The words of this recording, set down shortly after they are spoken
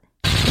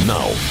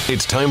Now,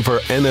 it's time for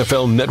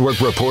NFL Network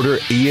reporter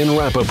Ian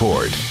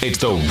Rappaport. It's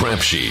the Rap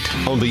Sheet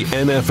on the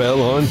NFL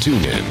on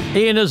TuneIn.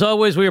 Ian, as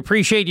always, we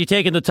appreciate you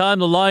taking the time.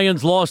 The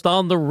Lions lost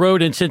on the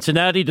road in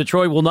Cincinnati.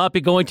 Detroit will not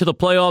be going to the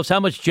playoffs. How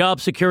much job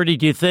security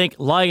do you think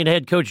Lion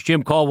head coach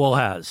Jim Caldwell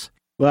has?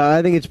 Well,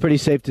 I think it's pretty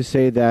safe to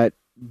say that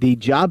the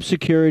job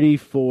security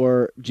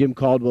for Jim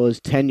Caldwell is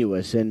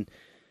tenuous, and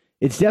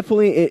it's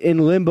definitely in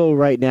limbo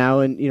right now.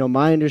 And,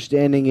 my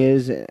understanding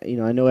is,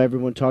 I know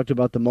everyone talked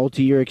about the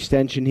multi-year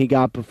extension he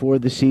got before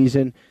the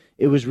season.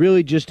 It was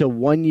really just a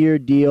one-year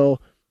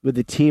deal with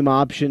a team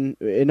option.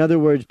 In other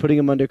words, putting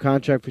him under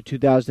contract for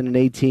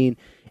 2018.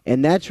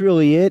 And that's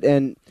really it.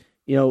 And,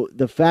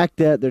 the fact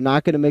that they're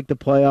not going to make the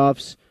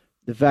playoffs,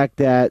 the fact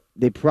that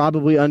they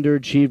probably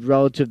underachieved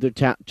relative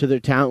to their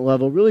talent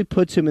level really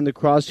puts him in the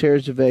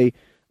crosshairs of a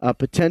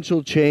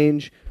potential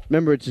change.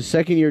 Remember, it's a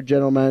second-year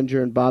general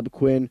manager in Bob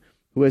Quinn,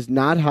 who has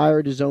not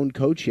hired his own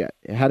coach yet.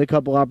 Had a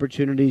couple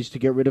opportunities to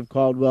get rid of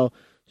Caldwell,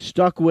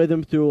 stuck with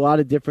him through a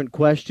lot of different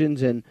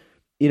questions, and,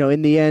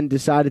 in the end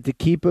decided to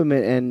keep him.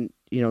 And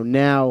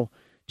now,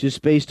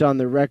 just based on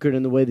the record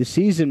and the way the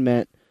season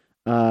went,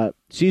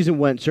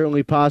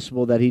 certainly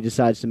possible that he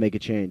decides to make a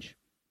change.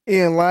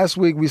 Ian, last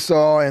week we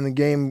saw in the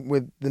game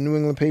with the New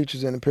England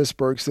Patriots and the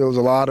Pittsburgh Steelers, there was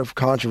a lot of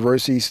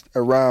controversies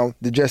around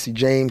the Jesse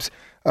James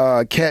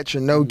catch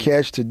or no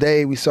catch.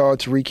 Today we saw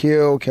Tyreek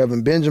Hill,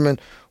 Kevin Benjamin.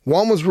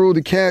 One was ruled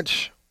a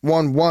catch,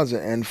 one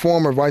wasn't. And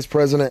former Vice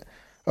President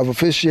of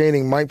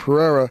Officiating Mike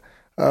Pereira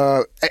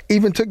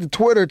even took to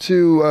Twitter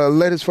to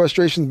let his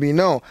frustrations be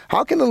known.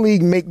 How can the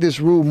league make this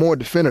rule more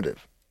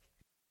definitive?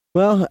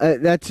 Well,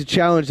 that's a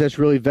challenge that's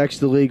really vexed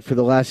the league for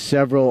the last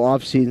several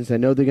off seasons. I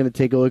know they're going to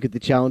take a look at the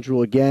challenge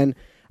rule again.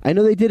 I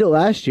know they did it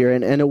last year,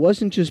 and it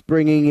wasn't just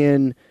bringing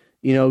in,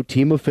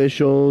 team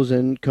officials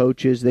and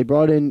coaches. They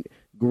brought in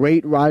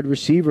great wide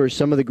receivers,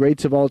 some of the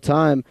greats of all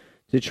time,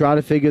 to try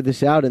to figure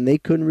this out, and they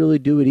couldn't really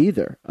do it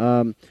either.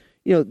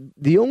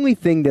 The only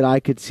thing that I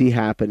could see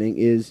happening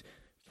is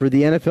for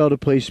the NFL to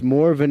place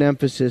more of an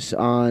emphasis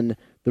on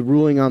the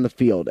ruling on the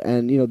field.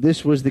 And,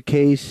 this was the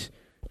case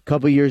a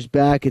couple years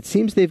back. It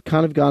seems they've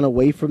kind of gone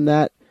away from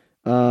that,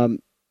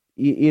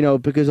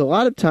 because a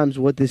lot of times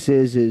what this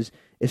is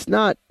it's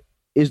not,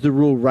 is the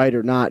rule right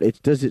or not? It's,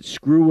 does it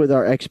screw with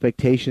our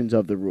expectations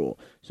of the rule?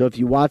 So if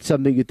you watch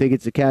something, you think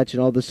it's a catch,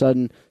 and all of a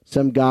sudden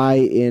some guy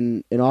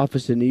in an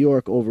office in New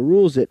York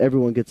overrules it,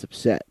 everyone gets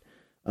upset.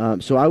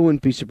 So I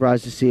wouldn't be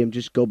surprised to see him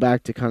just go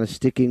back to kind of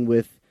sticking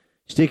with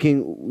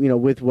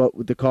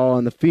with the call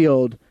on the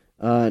field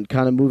and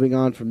kind of moving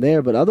on from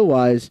there. But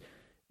otherwise,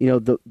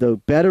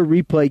 the better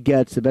replay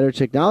gets, the better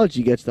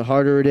technology gets, the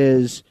harder it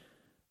is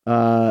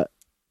to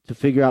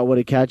figure out what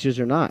it catches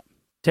or not.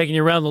 Taking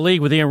you around the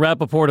league with Ian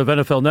Rappaport of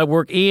NFL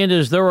Network. Ian,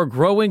 is there a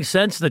growing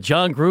sense that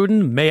John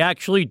Gruden may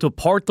actually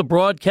depart the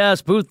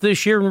broadcast booth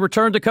this year and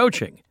return to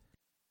coaching?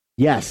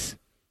 Yes.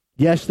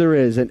 Yes, there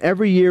is. And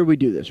every year we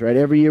do this, right?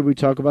 Every year we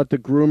talk about the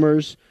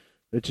groomers,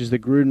 which is the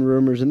Gruden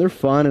rumors, and they're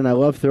fun, and I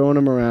love throwing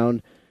them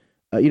around.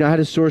 I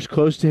had a source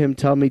close to him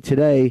tell me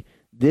today,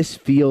 this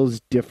feels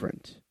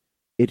different.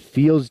 It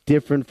feels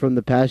different from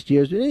the past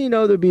years.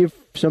 There'd be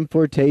some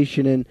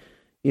flirtation, and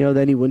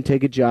then he wouldn't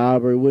take a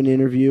job or he wouldn't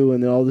interview,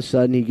 and then all of a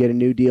sudden he'd get a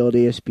new deal at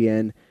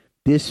ESPN.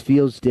 This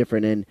feels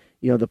different. And,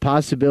 the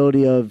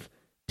possibility of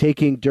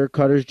taking Dirk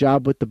Cutter's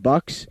job with the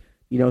Bucks,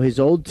 his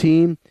old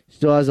team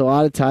still has a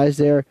lot of ties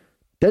there.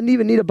 Doesn't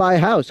even need to buy a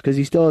house because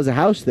he still has a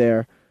house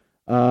there.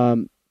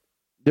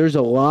 There's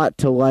a lot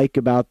to like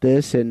about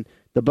this, and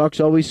the Bucks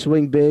always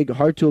swing big.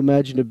 Hard to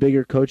imagine a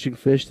bigger coaching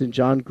fish than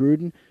John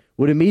Gruden.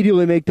 Would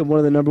immediately make them one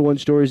of the number one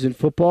stories in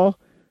football.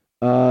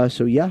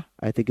 So, yeah,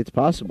 I think it's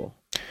possible.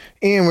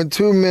 And with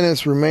 2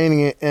 minutes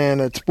remaining,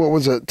 and what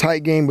was a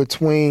tight game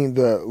between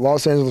the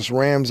Los Angeles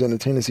Rams and the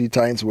Tennessee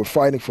Titans, who were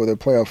fighting for their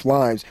playoff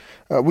lives,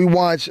 we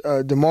watched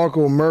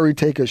DeMarco Murray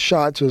take a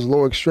shot to his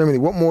lower extremity.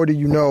 What more do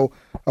you know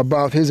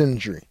about his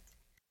injury?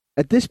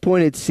 At this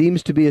point, it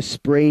seems to be a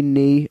sprained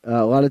knee.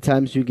 A lot of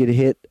times you get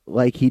hit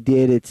like he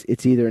did.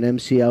 It's either an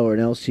MCL or an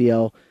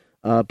LCL,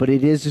 but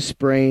it is a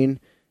sprain.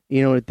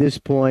 At this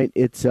point,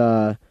 it's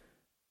the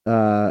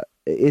kind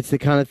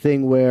of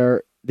thing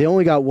where they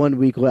only got 1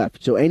 week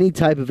left. So any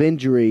type of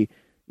injury,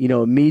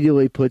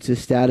 immediately puts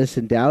his status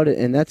in doubt,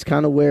 and that's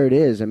kind of where it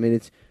is. I mean,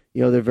 it's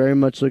they're very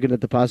much looking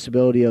at the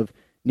possibility of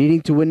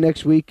needing to win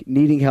next week,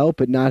 needing help,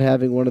 and not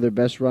having one of their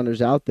best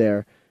runners out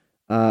there.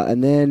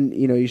 And then,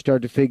 you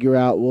start to figure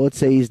out, well, let's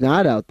say he's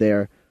not out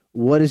there.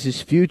 What is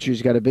his future?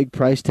 He's got a big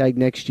price tag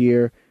next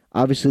year.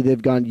 Obviously,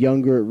 they've gone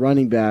younger at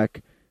running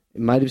back. It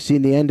might have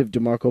seen the end of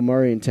DeMarco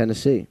Murray in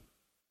Tennessee.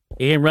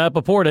 Ian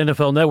Rappaport,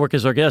 NFL Network,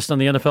 is our guest on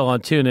the NFL on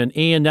TuneIn.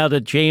 Ian, now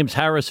that James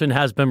Harrison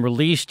has been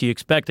released, do you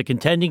expect a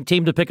contending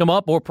team to pick him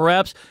up, or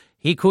perhaps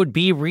he could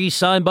be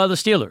re-signed by the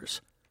Steelers?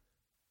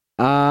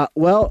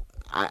 Well,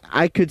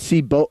 I could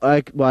see both.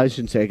 I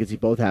shouldn't say I could see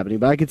both happening,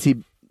 but I could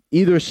see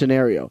either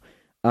scenario.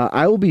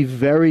 I will be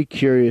very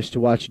curious to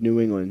watch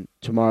New England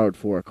tomorrow at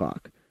 4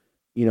 o'clock.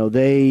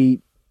 They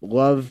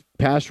love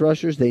pass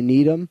rushers. They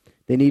need them.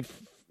 They need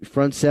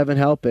front seven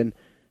help, and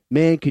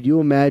man, could you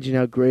imagine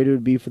how great it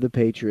would be for the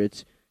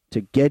Patriots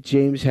to get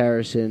James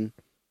Harrison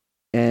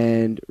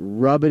and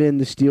rub it in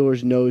the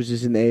Steelers'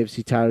 noses in the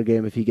AFC title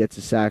game if he gets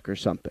a sack or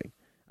something?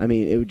 I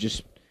mean,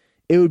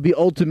 it would be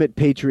ultimate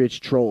Patriots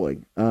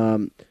trolling.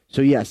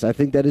 So yes, I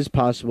think that is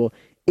possible.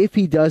 If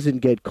he doesn't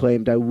get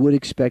claimed, I would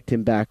expect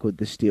him back with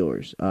the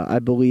Steelers. I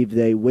believe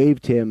they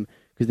waived him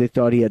because they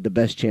thought he had the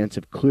best chance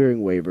of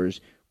clearing waivers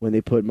when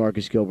they put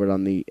Marcus Gilbert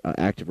on the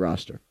active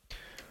roster.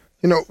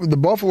 You know, the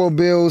Buffalo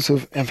Bills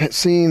have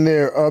seen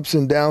their ups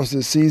and downs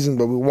this season,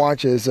 but we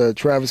watch as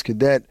Travis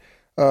Cadet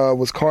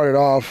was carted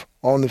off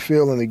on the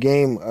field in the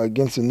game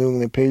against the New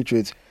England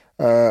Patriots.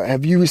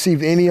 Have you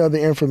received any other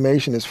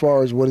information as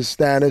far as what his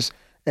status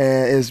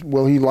is?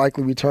 Will he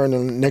likely return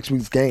in next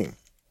week's game?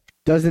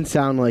 Doesn't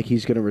sound like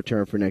he's going to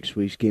return for next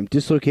week's game.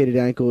 Dislocated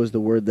ankle is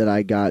the word that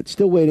I got.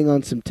 Still waiting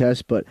on some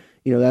tests, but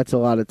that's a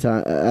lot of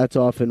time. That's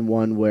often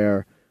one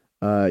where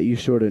you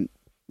sort of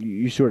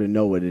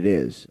know what it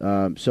is.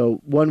 So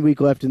 1 week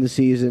left in the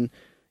season.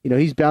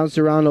 He's bounced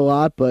around a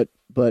lot, but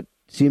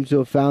seems to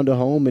have found a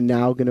home, and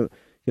now going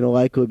to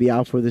likely be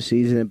out for the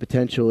season and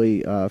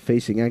potentially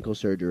facing ankle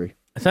surgery.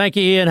 Thank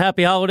you, Ian.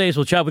 Happy holidays.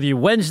 We'll chat with you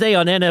Wednesday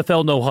on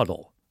NFL No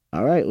Huddle.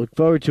 All right. Look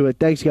forward to it.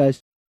 Thanks,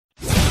 guys.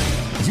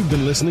 You've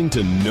been listening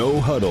to No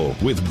Huddle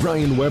with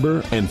Brian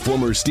Weber and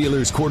former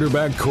Steelers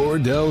quarterback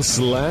Cordell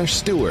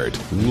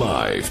 /Stewart.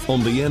 Live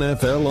on the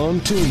NFL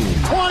on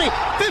TuneIn. 20,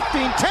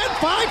 15, 10,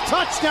 5,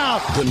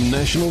 touchdown. The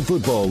National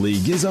Football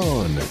League is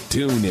on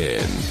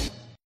TuneIn.